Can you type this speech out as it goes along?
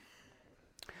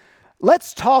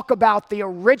Let's talk about the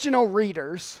original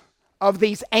readers of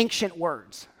these ancient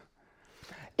words.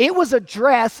 It was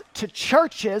addressed to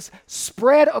churches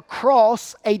spread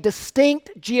across a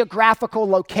distinct geographical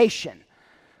location.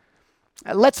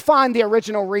 Let's find the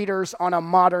original readers on a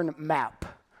modern map.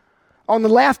 On the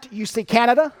left, you see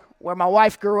Canada, where my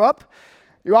wife grew up.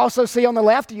 You also see on the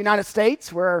left the United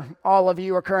States, where all of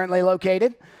you are currently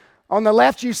located. On the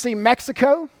left, you see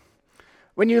Mexico.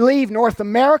 When you leave North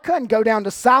America and go down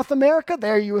to South America,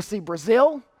 there you will see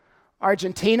Brazil,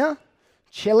 Argentina,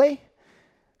 Chile.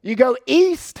 You go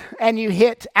east and you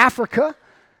hit Africa.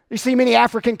 You see many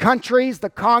African countries, the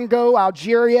Congo,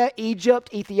 Algeria,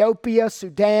 Egypt, Ethiopia,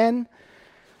 Sudan.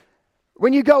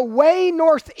 When you go way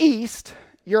northeast,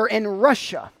 you're in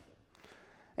Russia.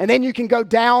 And then you can go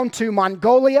down to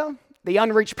Mongolia, the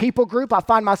unreached people group I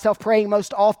find myself praying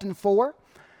most often for.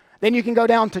 Then you can go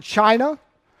down to China.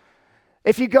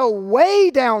 If you go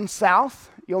way down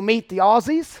south, you'll meet the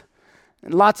Aussies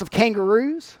and lots of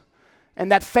kangaroos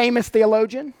and that famous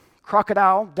theologian,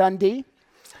 Crocodile Dundee.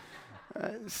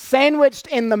 Sandwiched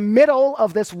in the middle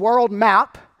of this world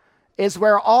map is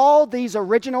where all these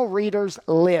original readers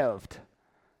lived.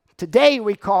 Today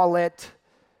we call it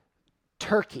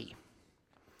Turkey.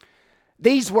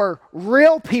 These were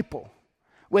real people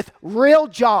with real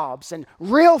jobs and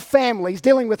real families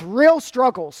dealing with real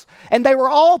struggles, and they were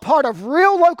all part of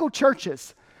real local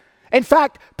churches. In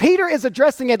fact, Peter is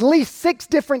addressing at least 6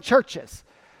 different churches,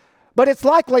 but it's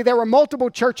likely there were multiple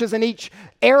churches in each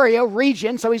area,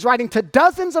 region, so he's writing to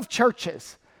dozens of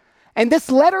churches. And this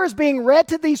letter is being read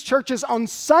to these churches on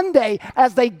Sunday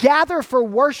as they gather for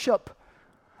worship.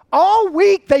 All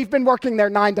week they've been working their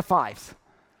 9 to 5s.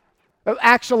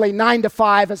 Actually, 9 to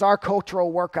 5 is our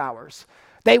cultural work hours.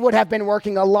 They would have been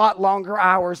working a lot longer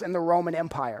hours in the Roman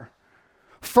Empire.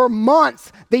 For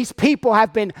months, these people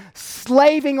have been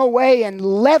slaving away in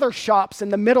leather shops in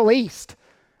the Middle East,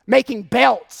 making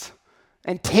belts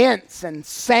and tents and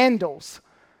sandals.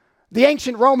 The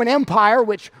ancient Roman Empire,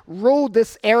 which ruled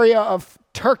this area of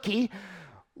Turkey,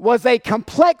 was a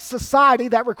complex society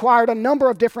that required a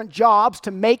number of different jobs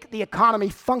to make the economy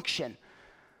function.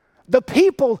 The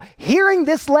people hearing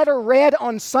this letter read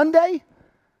on Sunday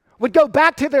would go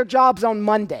back to their jobs on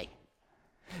Monday.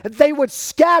 They would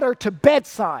scatter to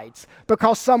bedsides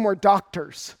because some were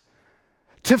doctors,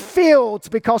 to fields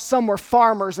because some were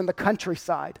farmers in the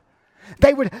countryside.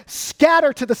 They would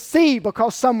scatter to the sea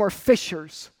because some were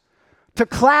fishers, to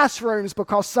classrooms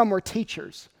because some were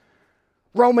teachers.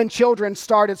 Roman children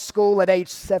started school at age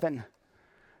 7.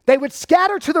 They would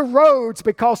scatter to the roads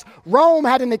because Rome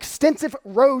had an extensive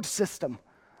road system.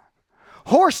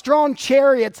 Horse-drawn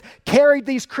chariots carried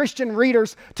these Christian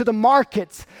readers to the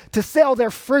markets to sell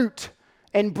their fruit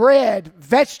and bread,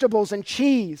 vegetables, and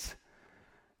cheese.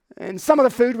 And some of the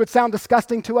food would sound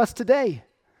disgusting to us today.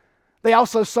 They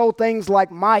also sold things like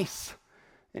mice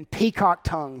and peacock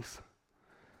tongues.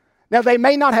 Now, they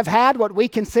may not have had what we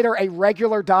consider a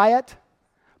regular diet,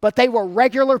 but they were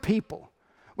regular people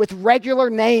with regular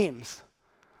names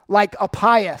like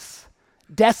Appius,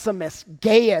 Decimus,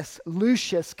 Gaius,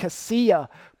 Lucius, Cassia,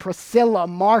 Priscilla,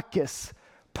 Marcus,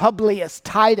 Publius,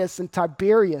 Titus, and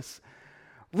Tiberius.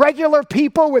 Regular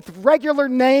people with regular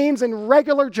names and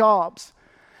regular jobs.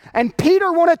 And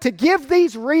Peter wanted to give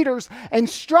these readers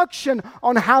instruction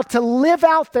on how to live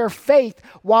out their faith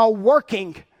while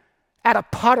working at a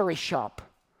pottery shop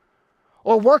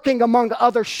or working among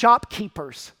other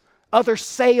shopkeepers, other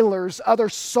sailors, other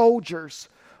soldiers,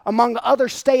 among other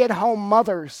stay-at-home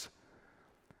mothers.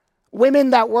 Women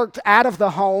that worked out of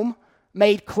the home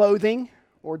made clothing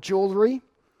or jewelry.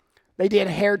 They did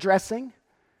hairdressing.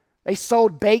 They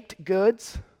sold baked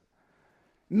goods.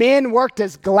 Men worked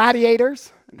as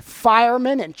gladiators and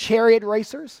firemen and chariot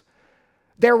racers.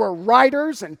 There were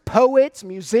writers and poets,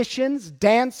 musicians,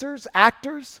 dancers,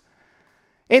 actors.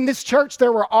 In this church,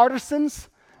 there were artisans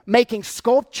making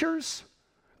sculptures,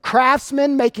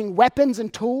 craftsmen making weapons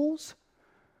and tools.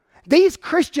 These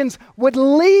Christians would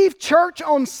leave church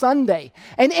on Sunday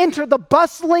and enter the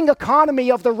bustling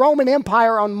economy of the Roman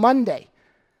Empire on Monday.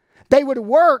 They would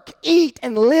work, eat,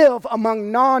 and live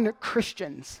among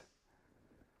non-Christians.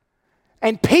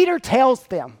 And Peter tells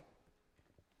them,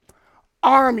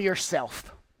 arm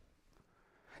yourself.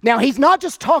 Now, he's not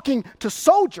just talking to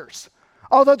soldiers.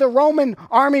 Although the Roman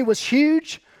army was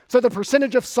huge, so the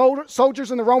percentage of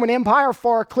soldiers in the Roman Empire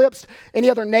far eclipsed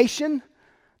any other nation.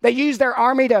 They used their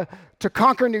army to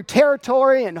conquer new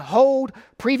territory and hold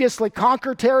previously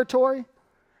conquered territory.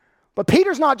 But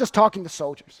Peter's not just talking to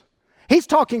soldiers. He's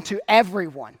talking to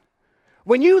everyone.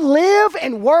 When you live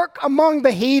and work among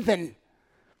the heathen,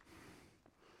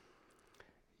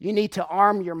 you need to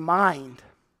arm your mind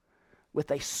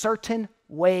with a certain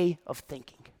way of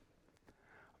thinking.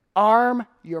 Arm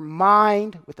your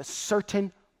mind with a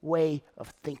certain way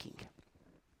of thinking.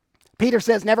 Peter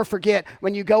says, never forget,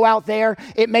 when you go out there,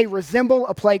 it may resemble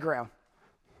a playground,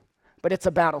 but it's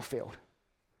a battlefield.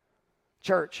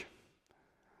 Church,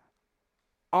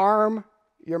 arm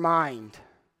your mind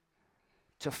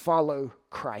to follow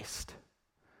Christ.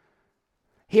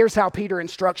 Here's how Peter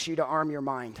instructs you to arm your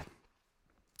mind.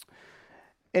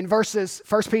 In 1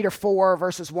 Peter 4,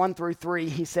 verses 1 through 3,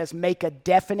 he says, make a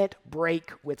definite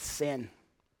break with sin.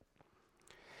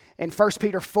 In 1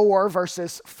 Peter 4,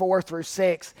 verses 4 through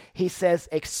 6, he says,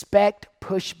 expect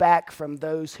pushback from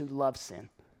those who love sin.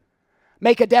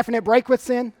 Make a definite break with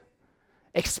sin.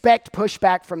 Expect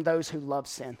pushback from those who love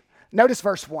sin. Notice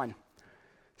verse 1.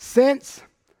 Since,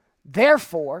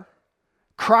 therefore,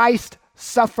 Christ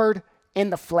suffered in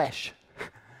the flesh.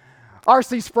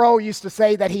 R.C. Sproul used to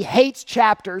say that he hates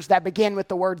chapters that begin with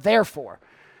the word therefore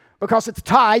because it's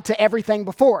tied to everything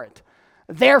before it.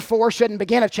 Therefore shouldn't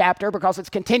begin a chapter because it's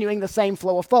continuing the same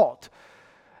flow of thought.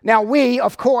 Now we,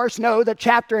 of course, know that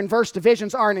chapter and verse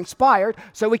divisions aren't inspired,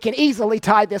 so we can easily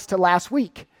tie this to last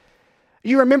week.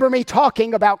 You remember me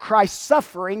talking about Christ's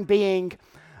suffering being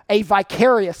a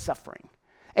vicarious suffering,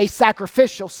 a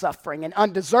sacrificial suffering, an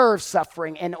undeserved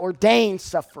suffering, an ordained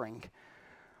suffering.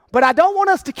 But I don't want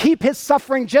us to keep his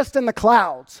suffering just in the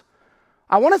clouds.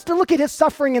 I want us to look at his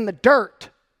suffering in the dirt.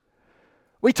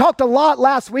 We talked a lot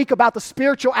last week about the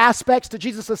spiritual aspects to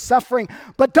Jesus' suffering,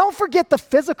 but don't forget the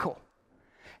physical.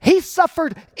 He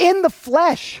suffered in the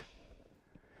flesh.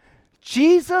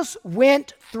 Jesus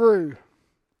went through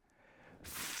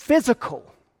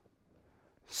physical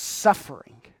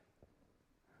suffering.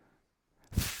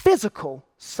 Physical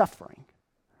suffering.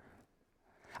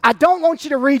 I don't want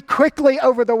you to read quickly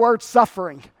over the word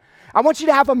suffering. I want you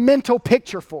to have a mental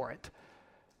picture for it.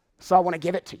 So I want to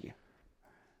give it to you.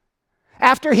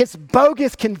 After his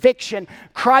bogus conviction,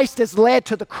 Christ is led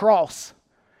to the cross.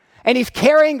 And he's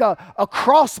carrying a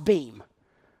cross beam.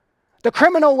 The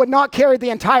criminal would not carry the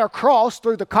entire cross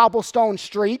through the cobblestone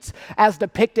streets as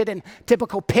depicted in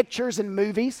typical pictures and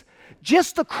movies.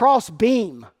 Just the cross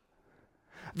beam.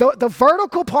 The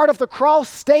vertical part of the cross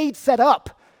stayed set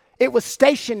up. It was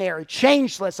stationary,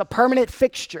 changeless, a permanent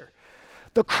fixture.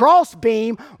 The cross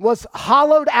beam was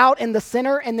hollowed out in the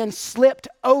center and then slipped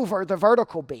over the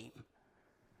vertical beam.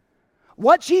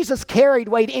 What Jesus carried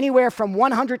weighed anywhere from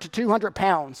 100 to 200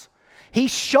 pounds. He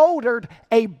shouldered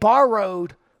a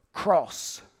borrowed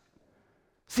cross.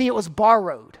 See, it was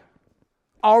borrowed,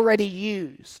 already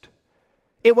used.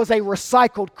 It was a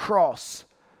recycled cross.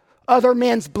 Other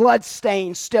men's blood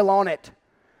stains still on it.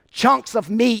 Chunks of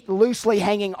meat loosely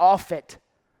hanging off it.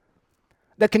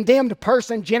 The condemned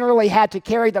person generally had to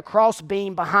carry the cross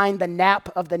beam behind the nape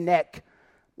of the neck,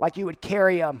 like you would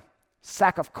carry a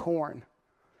sack of corn.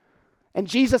 And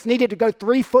Jesus needed to go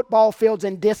 3 football fields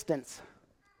in distance.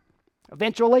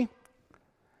 Eventually,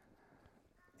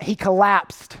 he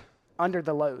collapsed under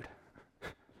the load.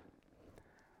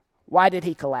 Why did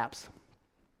he collapse?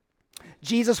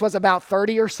 Jesus was about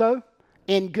 30 or so,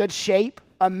 in good shape,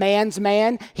 a man's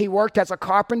man. He worked as a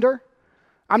carpenter.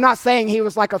 I'm not saying he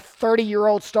was like a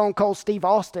 30-year-old Stone Cold Steve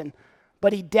Austin,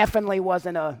 but he definitely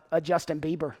wasn't a Justin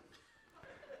Bieber.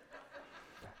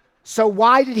 So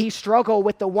why did he struggle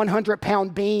with the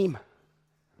 100-pound beam?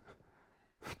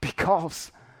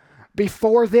 Because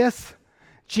before this,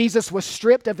 Jesus was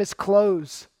stripped of his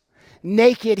clothes.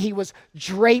 Naked, he was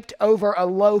draped over a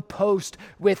low post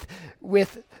with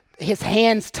his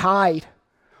hands tied.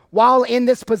 While in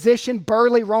this position,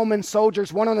 burly Roman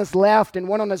soldiers, one on his left and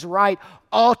one on his right,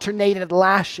 alternated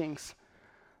lashings.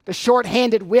 The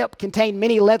short-handed whip contained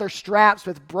many leather straps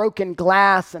with broken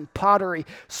glass and pottery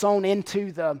sewn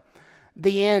into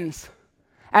the ends.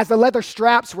 As the leather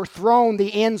straps were thrown,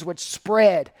 the ends would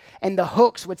spread and the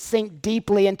hooks would sink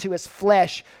deeply into his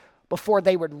flesh before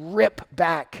they would rip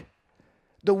back.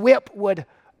 The whip would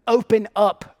open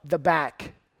up the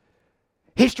back.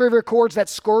 History records that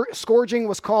scourging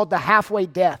was called the halfway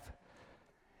death.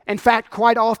 In fact,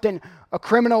 quite often, a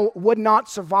criminal would not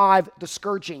survive the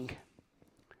scourging.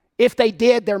 If they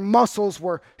did, their muscles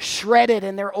were shredded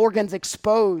and their organs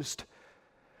exposed.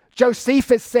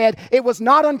 Josephus said it was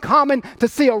not uncommon to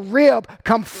see a rib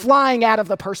come flying out of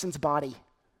the person's body.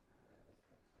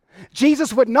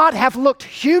 Jesus would not have looked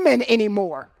human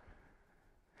anymore.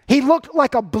 He looked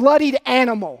like a bloodied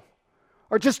animal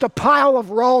or just a pile of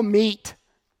raw meat.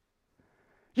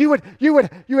 You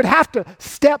would have to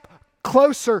step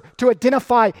closer to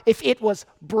identify if it was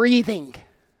breathing.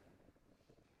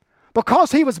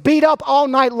 Because he was beat up all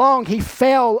night long, he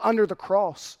fell under the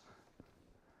cross.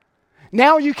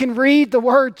 Now you can read the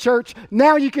word, church.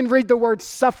 Now you can read the word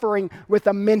suffering with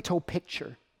a mental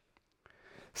picture.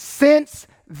 Since,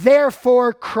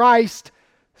 therefore, Christ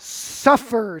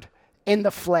suffered in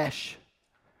the flesh,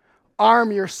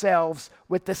 arm yourselves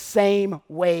with the same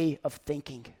way of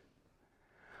thinking.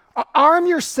 Arm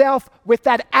yourself with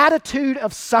that attitude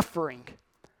of suffering.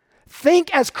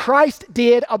 Think as Christ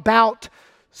did about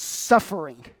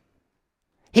suffering.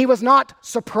 He was not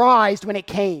surprised when it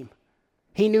came.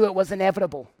 He knew it was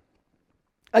inevitable.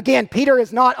 Again, Peter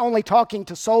is not only talking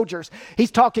to soldiers,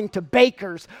 he's talking to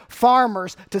bakers,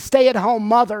 farmers, to stay-at-home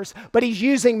mothers, but he's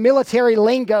using military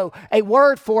lingo, a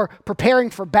word for preparing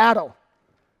for battle.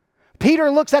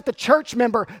 Peter looks at the church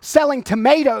member selling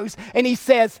tomatoes and he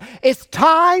says, it's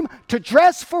time to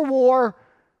dress for war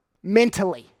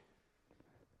mentally.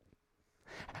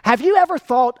 Have you ever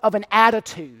thought of an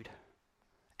attitude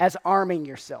as arming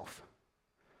yourself?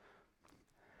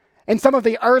 In some of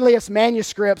the earliest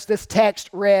manuscripts, this text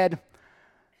read,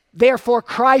 therefore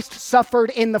Christ suffered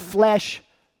in the flesh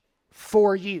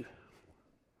for you.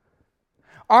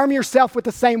 Arm yourself with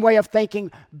the same way of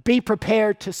thinking. Be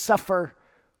prepared to suffer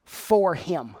for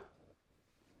him.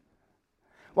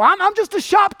 Well, I'm just a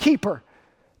shopkeeper.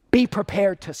 Be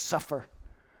prepared to suffer.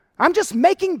 I'm just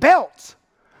making belts.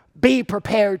 Be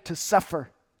prepared to suffer.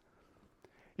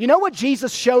 You know what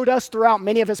Jesus showed us throughout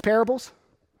many of his parables?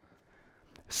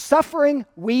 Suffering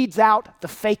weeds out the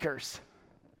fakers.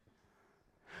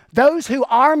 Those who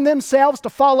arm themselves to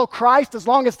follow Christ as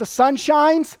long as the sun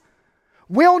shines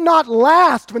will not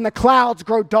last when the clouds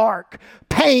grow dark.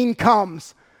 Pain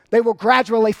comes. They will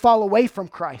gradually fall away from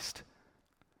Christ.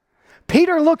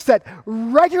 Peter looks at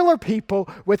regular people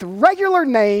with regular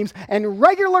names and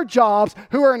regular jobs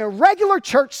who are in a regular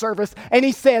church service, and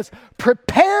he says,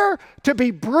 prepare to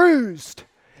be bruised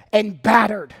and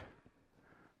battered.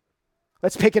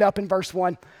 Let's pick it up in verse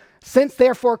 1. Since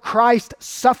therefore Christ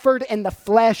suffered in the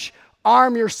flesh,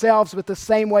 arm yourselves with the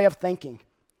same way of thinking.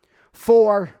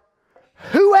 For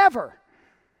whoever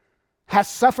has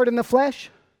suffered in the flesh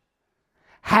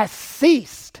has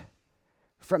ceased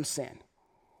from sin.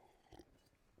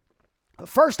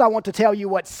 First, I want to tell you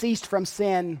what ceased from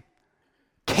sin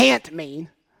can't mean,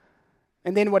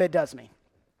 and then what it does mean.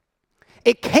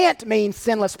 It can't mean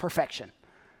sinless perfection.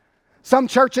 Some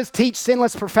churches teach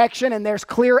sinless perfection, and there's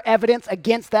clear evidence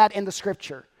against that in the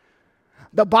scripture.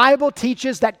 The Bible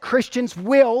teaches that Christians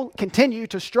will continue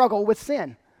to struggle with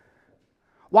sin.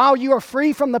 While you are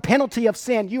free from the penalty of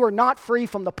sin, you are not free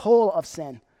from the pull of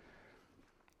sin.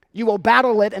 You will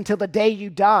battle it until the day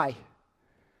you die.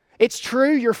 It's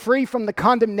true you're free from the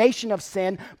condemnation of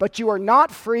sin, but you are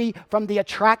not free from the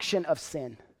attraction of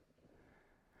sin.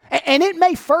 And it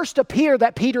may first appear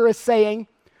that Peter is saying,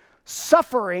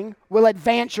 suffering will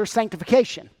advance your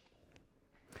sanctification.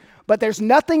 But there's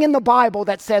nothing in the Bible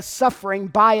that says suffering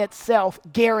by itself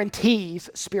guarantees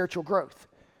spiritual growth.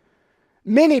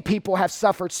 Many people have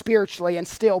suffered spiritually and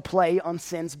still play on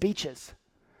sin's beaches.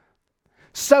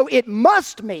 So it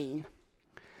must mean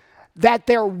that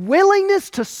their willingness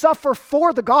to suffer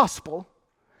for the gospel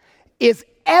is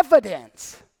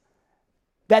evidence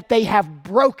that they have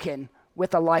broken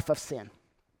with a life of sin.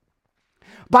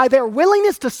 By their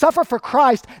willingness to suffer for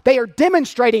Christ, they are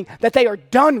demonstrating that they are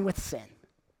done with sin.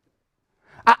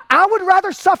 I would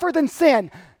rather suffer than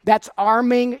sin. That's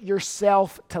arming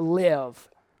yourself to live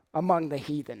among the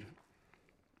heathen.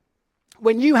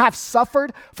 When you have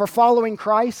suffered for following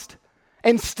Christ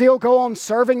and still go on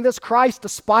serving this Christ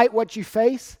despite what you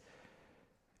face,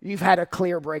 you've had a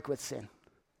clear break with sin.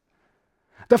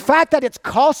 The fact that it's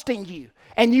costing you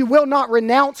and you will not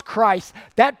renounce Christ,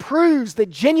 that proves the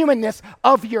genuineness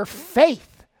of your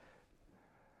faith.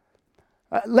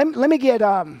 Let me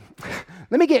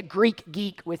get Greek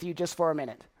geek with you just for a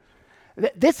minute.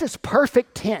 This is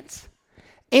perfect tense,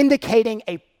 indicating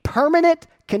a permanent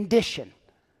condition.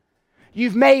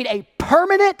 You've made a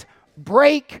permanent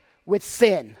break with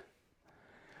sin.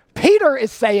 Peter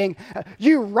is saying,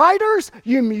 you writers,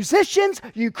 you musicians,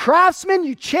 you craftsmen,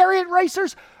 you chariot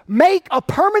racers, make a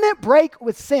permanent break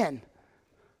with sin.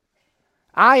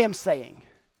 I am saying,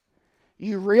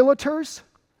 you realtors,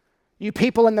 you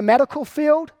people in the medical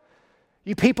field,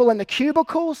 you people in the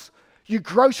cubicles, you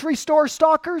grocery store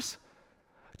stalkers,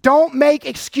 don't make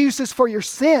excuses for your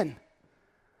sin.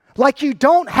 Like you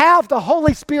don't have the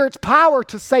Holy Spirit's power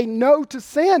to say no to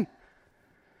sin.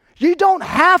 You don't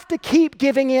have to keep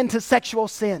giving in to sexual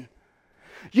sin.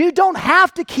 You don't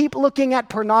have to keep looking at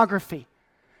pornography.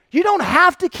 You don't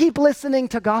have to keep listening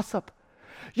to gossip.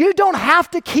 You don't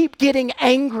have to keep getting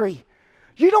angry.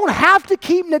 You don't have to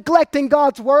keep neglecting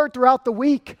God's word throughout the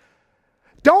week.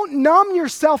 Don't numb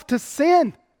yourself to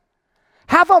sin.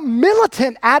 Have a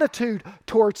militant attitude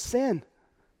towards sin.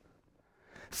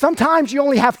 Sometimes you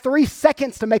only have 3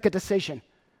 seconds to make a decision,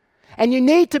 and you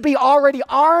need to be already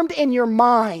armed in your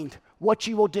mind what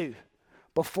you will do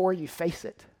before you face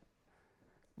it.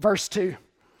 Verse 2,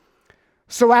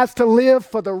 so as to live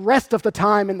for the rest of the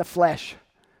time in the flesh,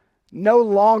 no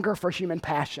longer for human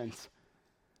passions,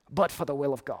 but for the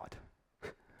will of God.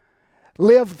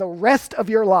 Live the rest of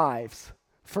your lives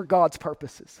for God's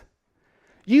purposes.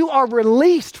 You are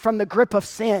released from the grip of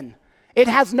sin. It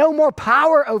has no more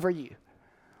power over you.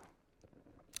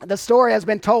 The story has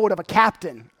been told of a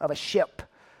captain of a ship.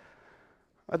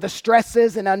 The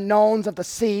stresses and unknowns of the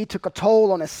sea took a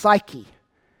toll on his psyche,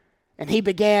 and he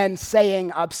began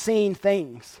saying obscene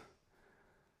things,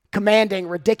 commanding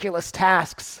ridiculous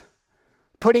tasks,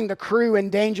 putting the crew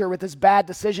in danger with his bad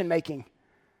decision-making.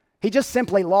 He just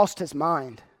simply lost his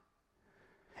mind.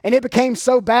 And it became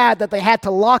so bad that they had to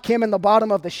lock him in the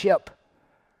bottom of the ship,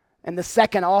 and the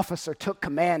second officer took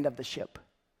command of the ship.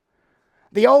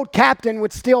 The old captain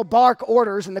would still bark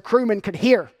orders, and the crewmen could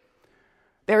hear.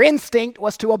 Their instinct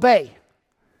was to obey,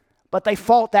 but they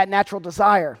fought that natural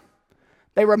desire.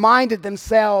 They reminded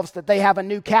themselves that they have a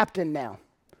new captain now.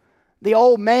 The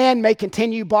old man may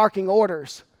continue barking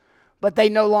orders, but they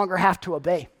no longer have to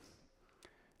obey.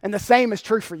 And the same is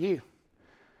true for you.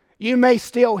 You may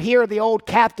still hear the old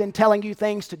captain telling you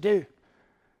things to do,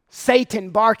 Satan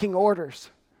barking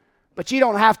orders, but you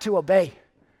don't have to obey.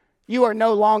 You are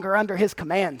no longer under his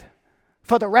command.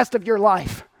 For the rest of your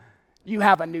life, you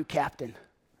have a new captain.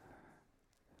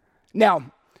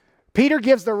 Now, Peter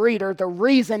gives the reader the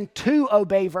reason to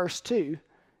obey verse 2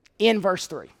 in verse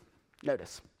 3.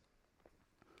 Notice.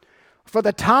 For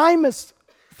the time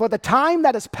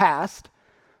that is past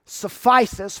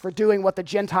suffices for doing what the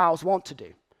Gentiles want to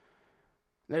do.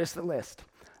 Notice the list.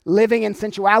 Living in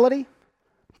sensuality,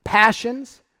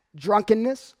 passions,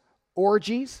 drunkenness,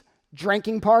 orgies,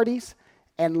 drinking parties,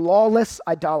 and lawless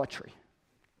idolatry.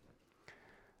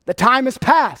 The time is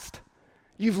past.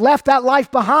 You've left that life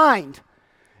behind.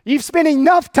 You've spent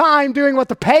enough time doing what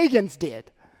the pagans did.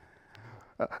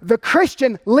 The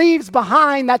Christian leaves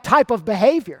behind that type of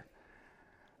behavior.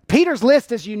 Peter's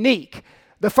list is unique.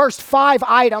 The first 5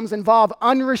 items involve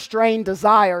unrestrained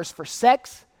desires for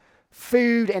sex,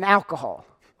 food, and alcohol.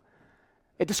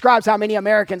 It describes how many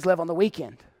Americans live on the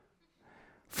weekend.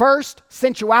 First,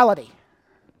 sensuality.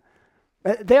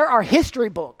 There are history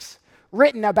books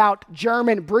written about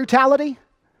German brutality,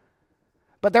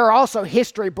 but there are also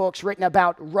history books written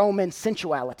about Roman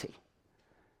sensuality.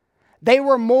 They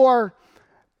were more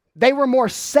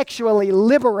sexually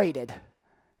liberated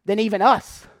than even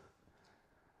us.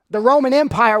 The Roman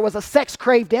Empire was a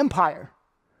sex-craved empire.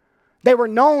 They were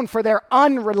known for their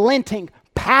unrelenting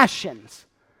passions.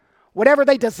 Whatever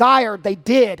they desired, they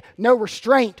did. No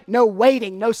restraint, no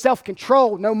waiting, no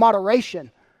self-control, no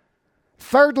moderation.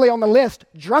 Thirdly on the list,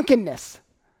 drunkenness.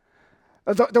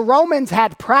 The Romans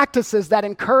had practices that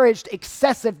encouraged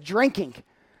excessive drinking.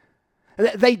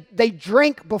 They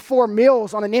drink before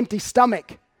meals on an empty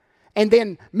stomach and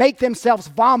then make themselves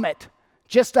vomit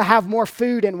just to have more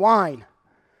food and wine.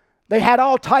 They had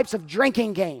all types of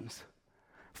drinking games.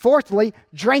 Fourthly,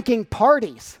 drinking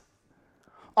parties.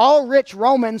 All rich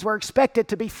Romans were expected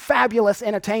to be fabulous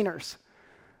entertainers.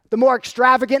 The more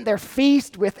extravagant their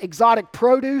feast with exotic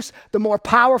produce, the more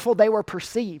powerful they were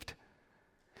perceived.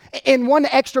 In one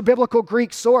extra-biblical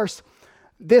Greek source,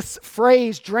 this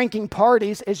phrase, drinking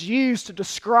parties, is used to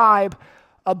describe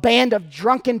a band of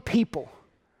drunken people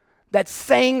that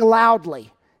sang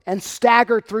loudly and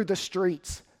staggered through the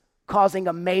streets, causing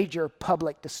a major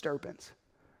public disturbance.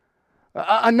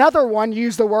 Another one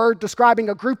used the word describing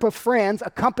a group of friends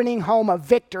accompanying home a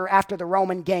victor after the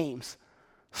Roman games,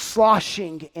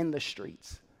 sloshing in the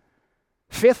streets.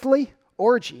 Fifthly,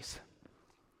 orgies.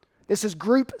 This is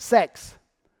group sex.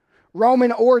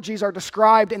 Roman orgies are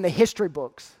described in the history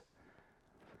books.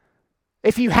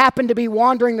 If you happen to be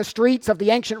wandering the streets of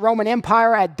the ancient Roman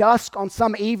Empire at dusk on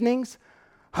some evenings,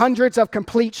 hundreds of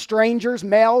complete strangers,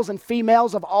 males and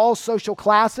females of all social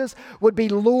classes, would be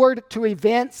lured to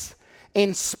events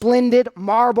in splendid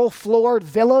marble-floored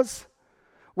villas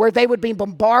where they would be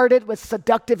bombarded with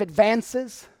seductive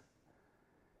advances.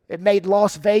 It made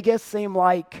Las Vegas seem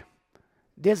like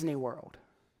Disney World.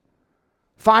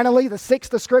 Finally, the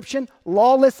sixth description,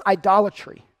 lawless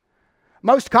idolatry.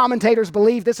 Most commentators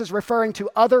believe this is referring to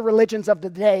other religions of the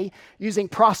day using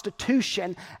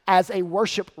prostitution as a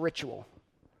worship ritual.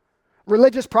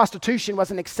 Religious prostitution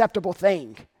was an acceptable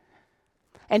thing.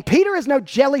 And Peter is no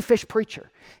jellyfish preacher.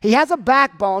 He has a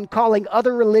backbone calling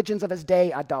other religions of his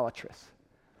day idolatrous.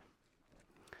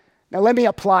 Now let me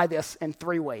apply this in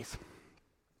 3 ways.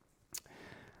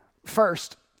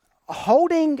 First,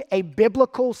 holding a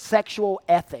biblical sexual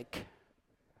ethic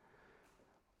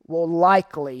will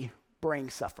likely bring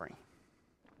suffering.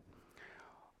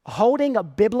 Holding a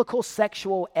biblical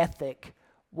sexual ethic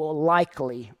will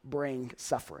likely bring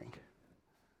suffering.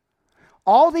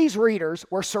 All these readers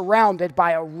were surrounded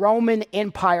by a Roman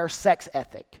Empire sex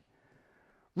ethic.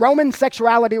 Roman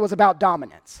sexuality was about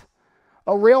dominance.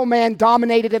 A real man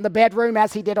dominated in the bedroom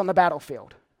as he did on the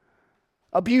battlefield.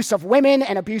 Abuse of women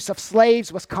and abuse of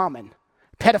slaves was common.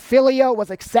 Pedophilia was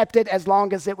accepted as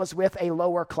long as it was with a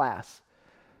lower class.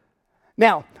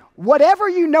 Now, whatever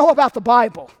you know about the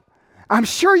Bible, I'm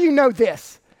sure you know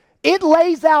this. It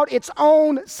lays out its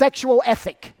own sexual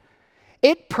ethic.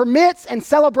 It permits and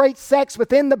celebrates sex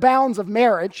within the bounds of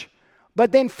marriage,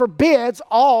 but then forbids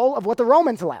all of what the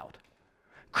Romans allowed.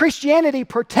 Christianity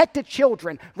protected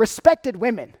children, respected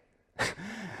women.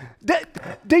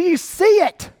 Do you see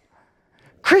it?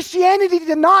 Christianity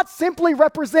did not simply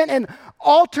represent an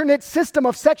alternate system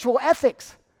of sexual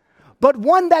ethics, but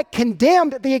one that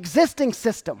condemned the existing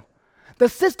system, the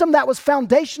system that was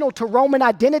foundational to Roman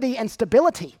identity and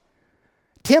stability.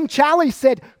 Tim Challies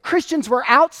said Christians were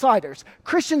outsiders,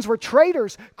 Christians were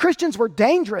traitors, Christians were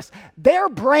dangerous. Their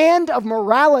brand of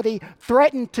morality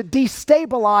threatened to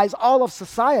destabilize all of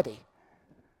society.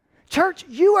 Church,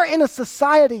 you are in a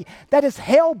society that is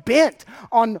hell-bent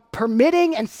on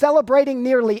permitting and celebrating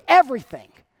nearly everything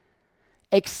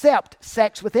except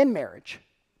sex within marriage.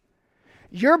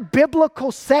 Your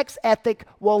biblical sex ethic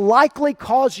will likely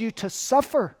cause you to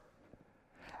suffer,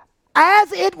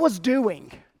 as it was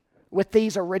doing with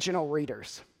these original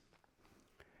readers.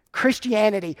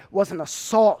 Christianity was an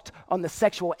assault on the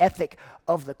sexual ethic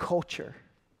of the culture.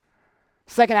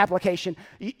 Second application,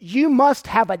 you must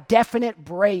have a definite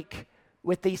break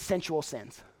with these sensual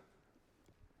sins.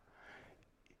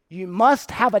 You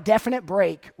must have a definite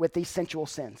break with these sensual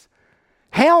sins.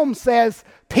 Helm says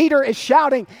Peter is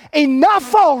shouting,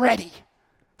 "Enough already!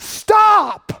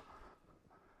 Stop!"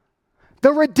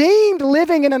 The redeemed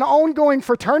living in an ongoing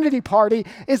fraternity party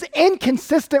is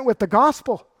inconsistent with the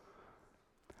gospel.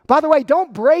 By the way,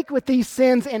 don't break with these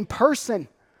sins in person,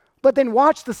 but then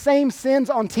watch the same sins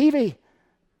on TV.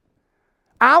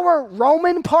 Our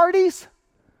Roman parties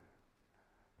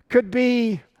could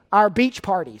be our beach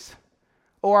parties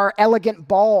or our elegant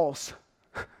balls.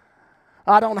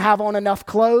 I don't have on enough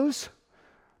clothes.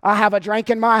 I have a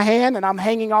drink in my hand and I'm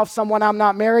hanging off someone I'm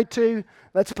not married to.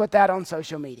 Let's put that on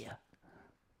social media.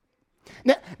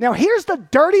 Now here's the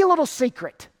dirty little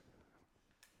secret.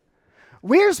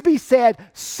 Wiersbe said,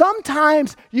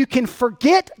 sometimes you can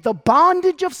forget the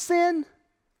bondage of sin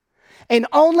and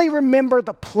only remember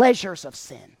the pleasures of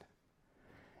sin.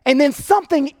 And then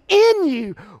something in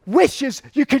you wishes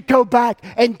you could go back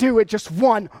and do it just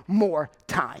one more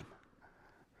time.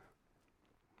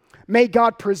 May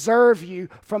God preserve you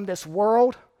from this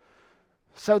world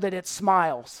so that its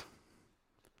smiles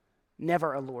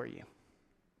never allure you.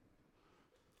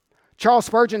 Charles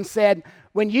Spurgeon said,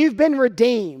 when you've been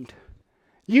redeemed,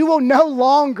 you will no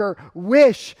longer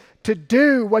wish to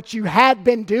do what you had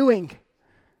been doing.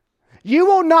 You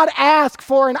will not ask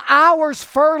for an hour's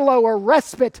furlough or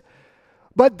respite,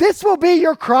 but this will be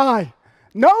your cry.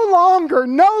 No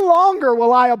longer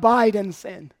will I abide in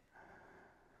sin.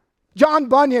 John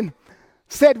Bunyan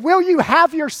said, will you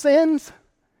have your sins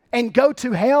and go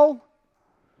to hell,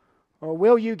 or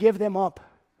will you give them up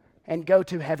and go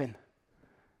to heaven?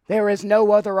 There is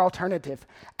no other alternative.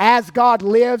 As God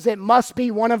lives, it must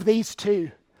be one of these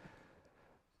two.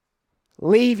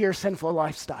 Leave your sinful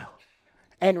lifestyle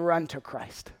and run to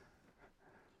Christ.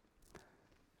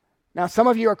 Now, some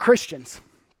of you are Christians.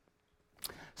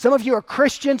 Some of you are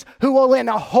Christians who will, in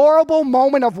a horrible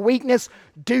moment of weakness,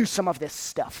 do some of this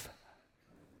stuff.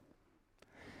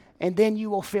 And then you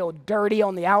will feel dirty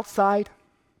on the outside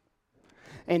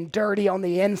and dirty on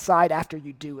the inside after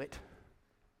you do it.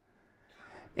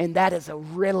 And that is a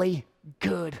really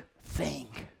good thing.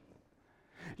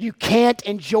 You can't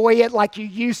enjoy it like you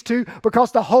used to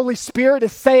because the Holy Spirit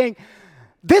is saying,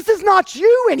 this is not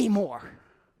you anymore.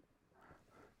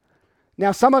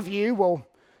 Now, some of you will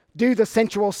do the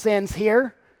sensual sins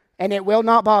here and it will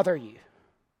not bother you.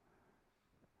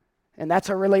 And that's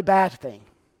a really bad thing.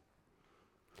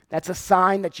 That's a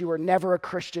sign that you were never a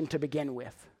Christian to begin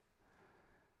with.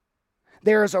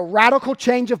 There is a radical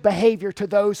change of behavior to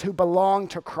those who belong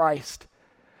to Christ.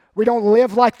 We don't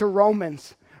live like the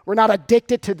Romans. We're not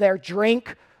addicted to their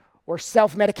drink or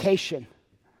self-medication.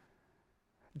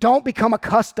 Don't become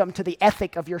accustomed to the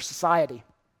ethic of your society.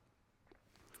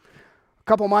 A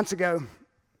couple months ago,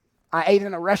 I ate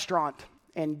in a restaurant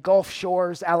in Gulf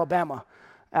Shores, Alabama,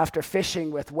 after fishing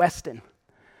with Weston.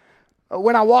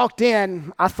 When I walked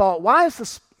in, I thought, why is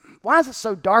it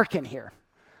so dark in here?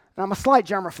 And I'm a slight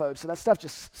germaphobe, so that stuff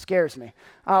just scares me.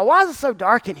 Why is it so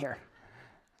dark in here?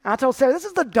 And I told Sarah, this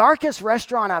is the darkest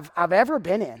restaurant I've ever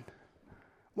been in.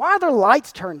 Why are their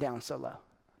lights turned down so low?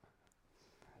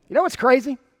 You know what's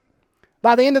crazy?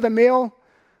 By the end of the meal,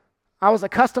 I was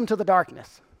accustomed to the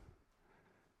darkness.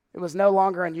 It was no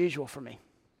longer unusual for me.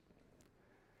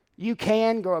 You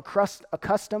can grow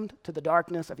accustomed to the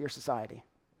darkness of your society.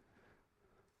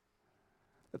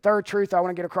 The third truth I want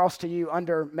to get across to you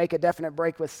under Make a Definite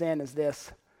Break with Sin is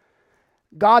this.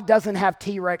 God doesn't have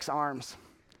T-Rex arms.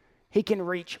 He can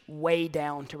reach way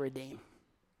down to redeem.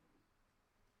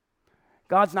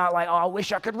 God's not like, oh, I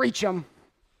wish I could reach him.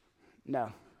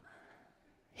 No.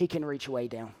 He can reach way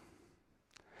down.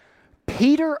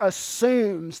 Peter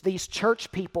assumes these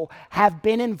church people have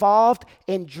been involved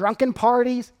in drunken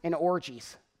parties and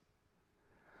orgies.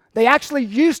 They actually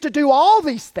used to do all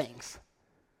these things,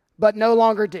 but no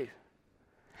longer do.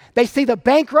 They see the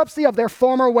bankruptcy of their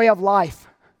former way of life.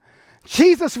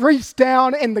 Jesus reached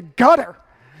down in the gutter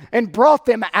and brought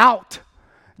them out,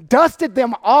 dusted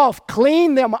them off,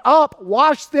 cleaned them up,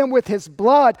 washed them with his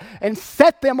blood, and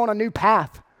set them on a new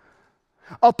path.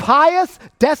 Appius,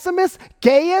 Decimus,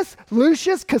 Gaius,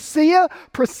 Lucius, Cassia,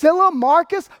 Priscilla,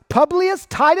 Marcus, Publius,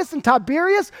 Titus, and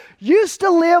Tiberius used to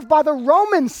live by the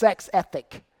Roman sex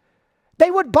ethic. They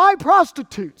would buy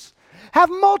prostitutes, have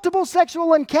multiple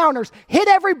sexual encounters, hit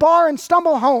every bar and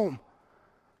stumble home.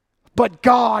 But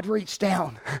God reached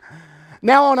down.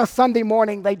 Now on a Sunday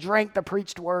morning, they drank the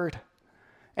preached word.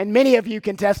 And many of you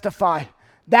can testify,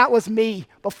 that was me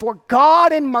before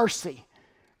God in mercy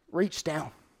reached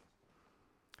down.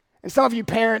 And some of you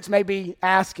parents may be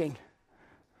asking,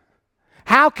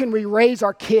 how can we raise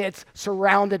our kids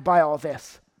surrounded by all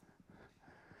this?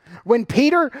 When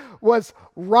Peter was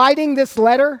writing this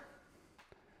letter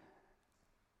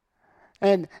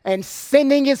and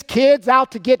sending his kids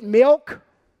out to get milk,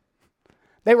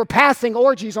 they were passing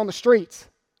orgies on the streets.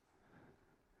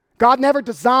 God never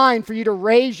designed for you to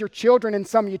raise your children in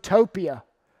some utopia.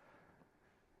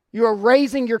 You are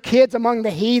raising your kids among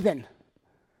the heathen.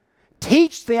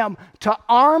 Teach them to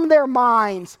arm their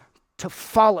minds to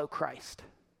follow Christ.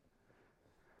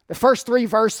 The first 3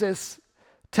 verses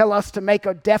tell us to make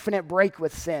a definite break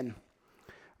with sin.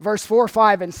 Verse 4,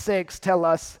 5, and 6 tell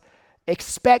us,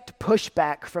 expect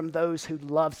pushback from those who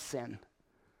love sin.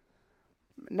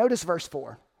 Notice verse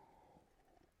 4.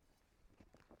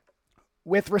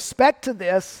 With respect to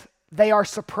this, they are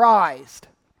surprised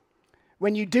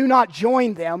when you do not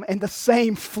join them in the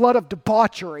same flood of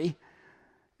debauchery,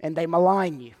 and they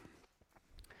malign you.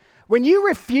 When you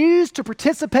refuse to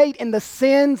participate in the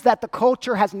sins that the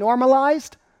culture has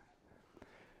normalized,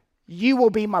 you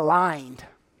will be maligned.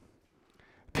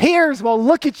 Peers will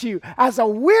look at you as a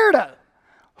weirdo.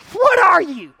 What are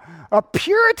you, a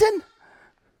Puritan?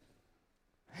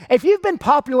 If you've been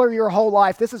popular your whole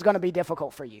life, this is going to be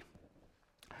difficult for you,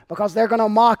 because they're going to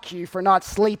mock you for not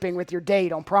sleeping with your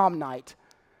date on prom night,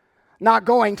 not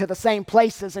going to the same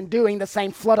places and doing the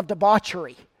same flood of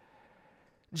debauchery.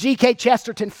 G.K.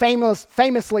 Chesterton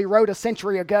famously wrote a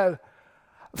century ago,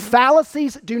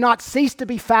 fallacies do not cease to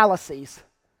be fallacies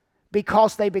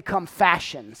because they become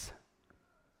fashions.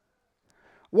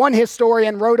 One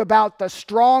historian wrote about the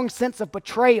strong sense of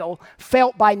betrayal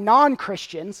felt by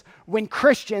non-Christians when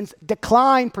Christians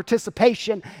declined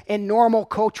participation in normal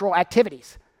cultural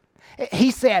activities. He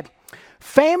said,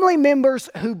 family members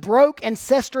who broke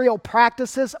ancestral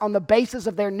practices on the basis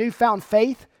of their newfound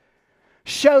faith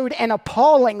showed an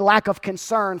appalling lack of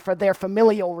concern for their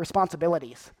familial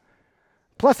responsibilities.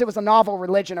 Plus, it was a novel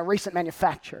religion, a recent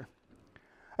manufacture.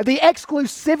 The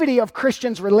exclusivity of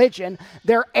Christians' religion,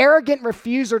 their arrogant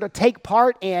refusal to take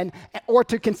part in or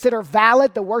to consider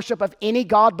valid the worship of any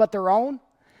god but their own,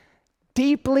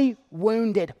 deeply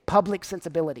wounded public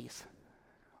sensibilities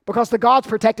because the gods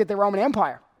protected the Roman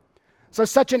Empire. So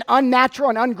such an unnatural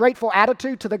and ungrateful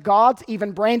attitude to the gods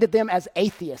even branded them as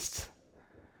atheists.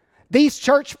 These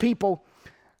church people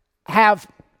are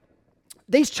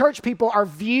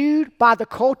viewed by the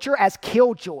culture as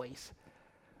killjoys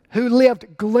who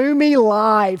lived gloomy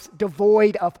lives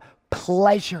devoid of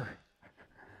pleasure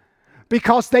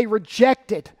because they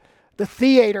rejected the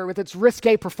theater with its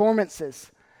risque performances,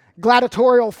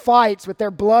 gladiatorial fights with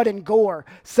their blood and gore,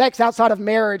 sex outside of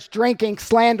marriage, drinking,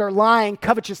 slander, lying,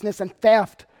 covetousness, and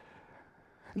theft.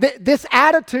 This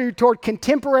attitude toward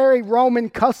contemporary Roman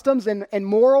customs and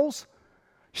morals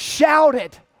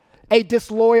shouted a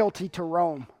disloyalty to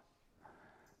Rome.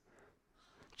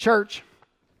 Church,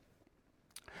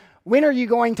 when are you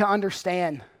going to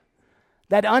understand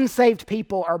that unsaved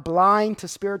people are blind to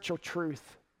spiritual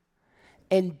truth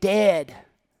and dead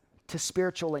to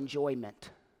spiritual enjoyment.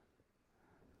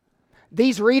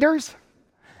 These readers,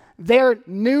 their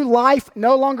new life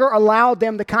no longer allowed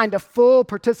them the kind of full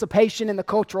participation in the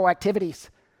cultural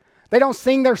activities. They don't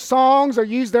sing their songs or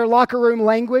use their locker room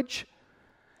language.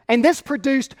 And this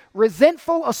produced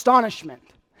resentful astonishment,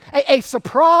 a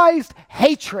surprised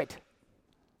hatred.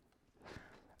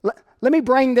 Let me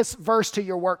bring this verse to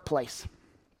your workplace.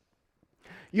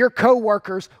 Your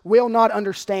coworkers will not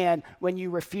understand when you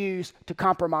refuse to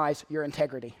compromise your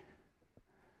integrity.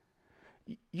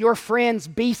 Your friends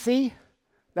BC,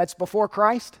 that's before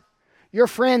Christ, your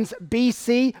friends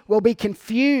BC will be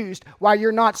confused why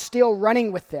you're not still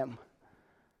running with them.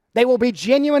 They will be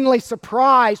genuinely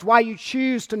surprised why you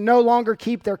choose to no longer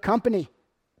keep their company.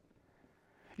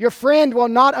 Your friend will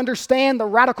not understand the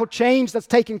radical change that's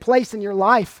taking place in your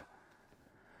life.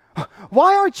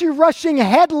 Why aren't you rushing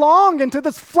headlong into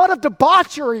this flood of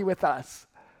debauchery with us?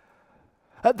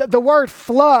 The word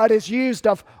flood is used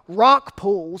of rock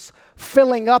pools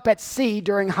filling up at sea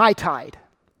during high tide.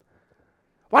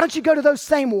 Why don't you go to those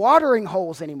same watering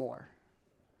holes anymore?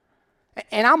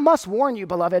 And I must warn you,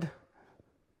 beloved,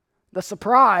 the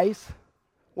surprise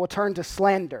will turn to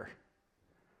slander.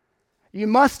 You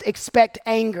must expect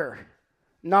anger,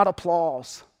 not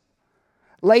applause.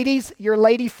 Ladies, your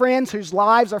lady friends whose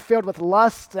lives are filled with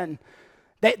lust, and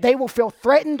they will feel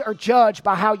threatened or judged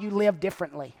by how you live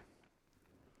differently.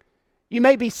 You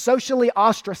may be socially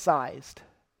ostracized.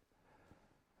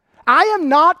 I am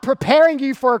not preparing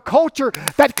you for a culture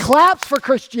that claps for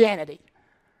Christianity.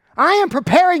 I am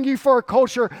preparing you for a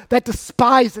culture that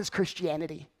despises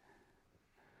Christianity.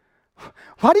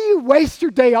 Why do you waste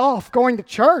your day off going to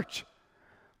church?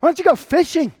 Why don't you go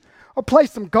fishing or play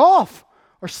some golf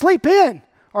or sleep in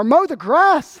or mow the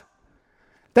grass?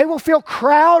 They will feel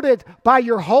crowded by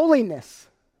your holiness.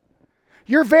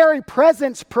 Your very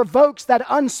presence provokes that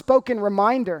unspoken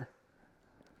reminder.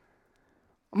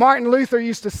 Martin Luther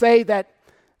used to say that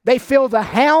they feel the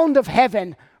hound of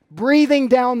heaven breathing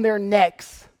down their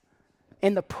necks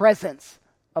in the presence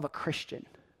of a Christian.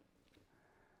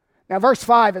 Now, verse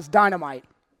 5 is dynamite.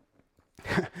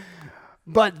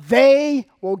 But they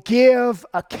will give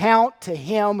account to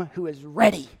him who is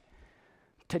ready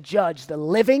to judge the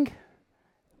living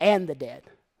and the dead.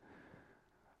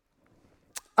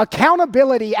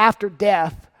 Accountability after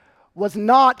death was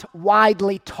not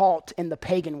widely taught in the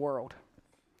pagan world,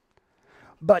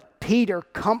 but Peter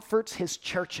comforts his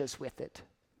churches with it.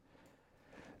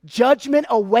 Judgment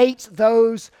awaits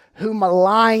those who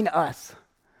malign us.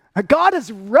 God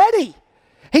is ready.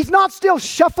 He's not still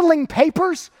shuffling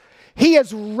papers. He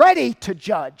is ready to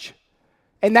judge.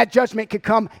 And that judgment could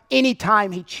come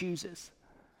anytime he chooses.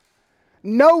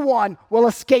 No one will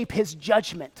escape his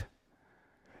judgment.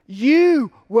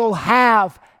 You will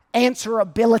have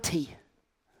answerability.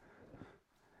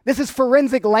 This is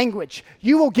forensic language.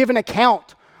 You will give an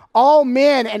account. All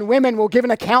men and women will give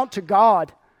an account to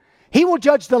God. He will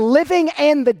judge the living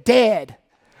and the dead.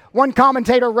 One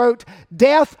commentator wrote,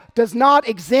 "Death does not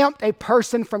exempt a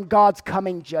person from God's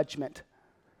coming judgment."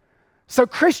 So,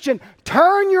 Christian,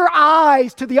 turn your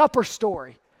eyes to the upper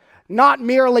story, not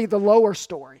merely the lower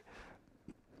story.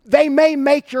 They may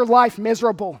make your life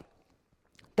miserable.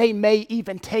 They may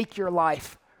even take your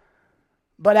life.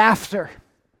 But after,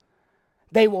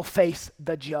 they will face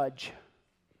the judge.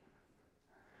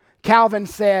 Calvin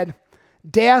said,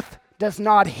 "Death does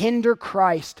not hinder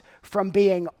Christ from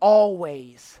being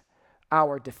always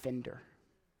our defender."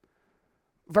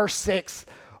 Verse 6,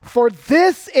 "For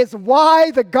this is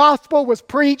why the gospel was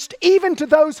preached even to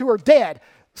those who are dead."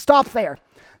 Stop there.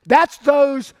 That's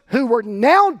those who were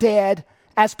now dead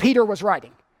as Peter was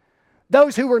writing.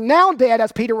 Those who were now dead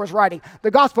as Peter was writing.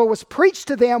 The gospel was preached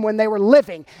to them when they were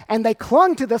living, and they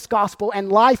clung to this gospel in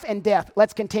life and death.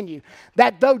 Let's continue.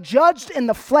 "That though judged in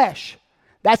the flesh,"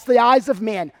 that's the eyes of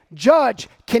men, "judged,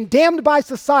 condemned by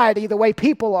society the way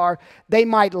people are, they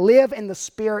might live in the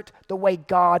spirit the way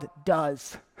God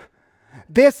does."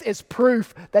 This is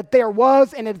proof that there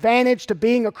was an advantage to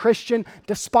being a Christian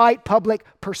despite public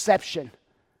perception,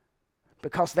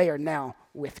 because they are now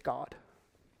with God.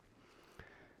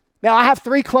 Now, I have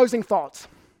 3 closing thoughts,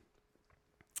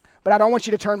 but I don't want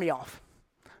you to turn me off.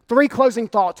 3 closing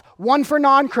thoughts. One for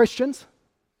non-Christians,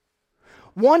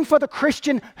 one for the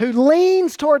Christian who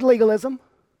leans toward legalism,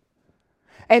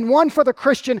 and one for the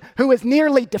Christian who is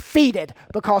nearly defeated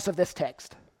because of this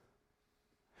text.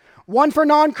 One for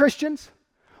non-Christians,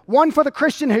 one for the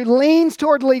Christian who leans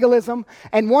toward legalism,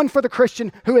 and one for the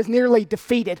Christian who is nearly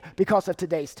defeated because of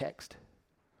today's text.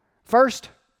 First,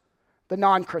 the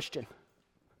non-Christian.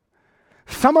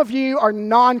 Some of you are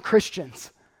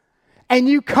non-Christians, and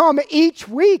you come each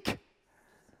week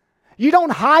You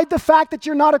don't hide the fact that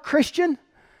you're not a Christian.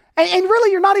 And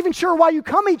really, you're not even sure why you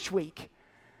come each week.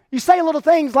 You say little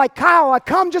things like, Kyle, I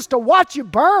come just to watch you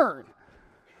burn.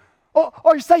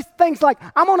 Or you say things like,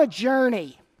 I'm on a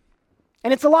journey.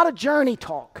 And it's a lot of journey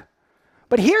talk.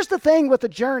 But here's the thing with the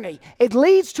journey. It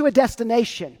leads to a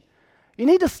destination. You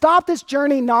need to stop this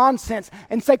journey nonsense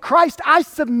and say, Christ, I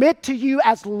submit to you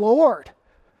as Lord.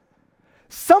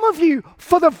 Some of you,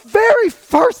 for the very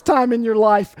first time in your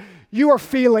life, you are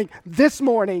feeling this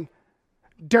morning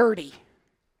dirty.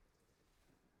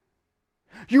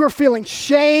 You are feeling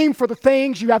shame for the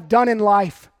things you have done in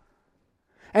life.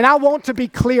 And I want to be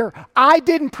clear, I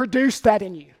didn't produce that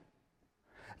in you.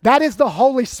 That is the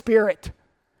Holy Spirit.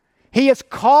 He is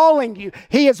calling you.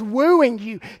 He is wooing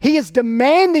you. He is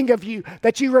demanding of you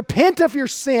that you repent of your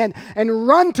sin and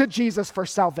run to Jesus for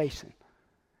salvation.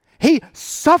 He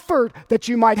suffered that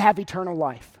you might have eternal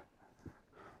life.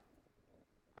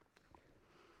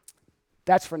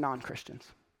 That's for non-Christians.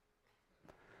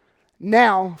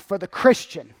 Now, for the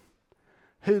Christian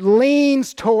who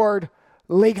leans toward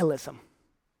legalism.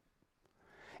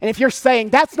 And if you're saying,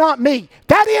 that's not me,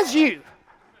 that is you.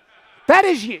 That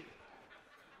is you.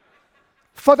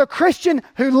 For the Christian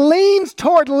who leans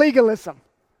toward legalism,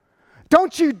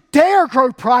 don't you dare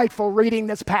grow prideful reading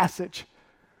this passage.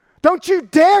 Don't you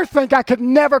dare think I could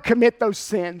never commit those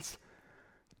sins.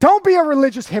 Don't be a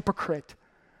religious hypocrite.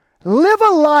 Live a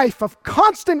life of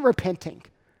constant repenting.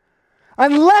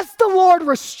 Unless the Lord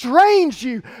restrains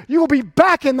you, you will be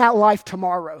back in that life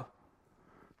tomorrow.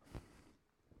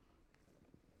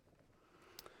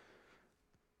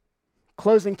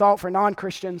 Closing thought for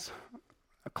non-Christians.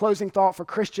 A closing thought for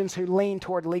Christians who lean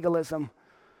toward legalism.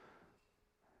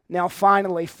 Now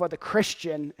finally, for the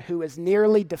Christian who is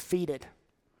nearly defeated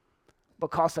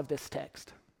because of this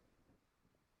text.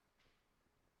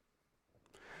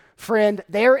 Friend,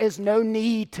 there is no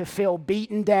need to feel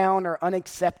beaten down or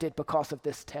unaccepted because of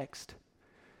this text.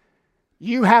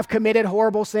 You have committed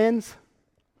horrible sins,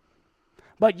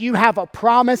 but you have a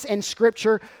promise in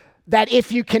Scripture that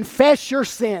if you confess your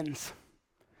sins,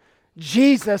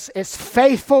 Jesus is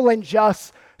faithful and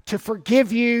just to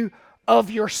forgive you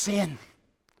of your sin.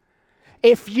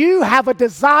 If you have a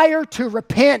desire to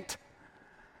repent,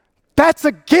 that's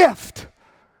a gift.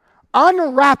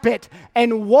 Unwrap it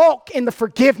and walk in the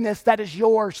forgiveness that is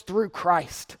yours through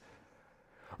Christ.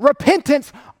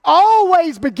 Repentance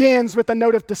always begins with a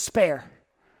note of despair,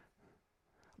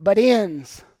 but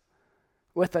ends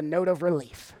with a note of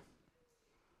relief.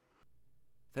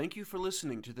 Thank you for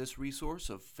listening to this resource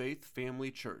of Faith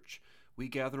Family Church. We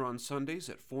gather on Sundays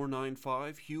at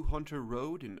 495 Hugh Hunter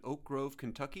Road in Oak Grove,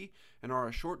 Kentucky, and are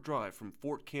a short drive from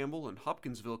Fort Campbell and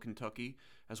Hopkinsville, Kentucky,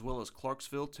 as well as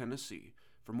Clarksville, Tennessee.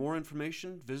 For more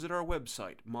information, visit our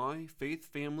website,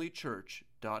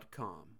 myfaithfamilychurch.com.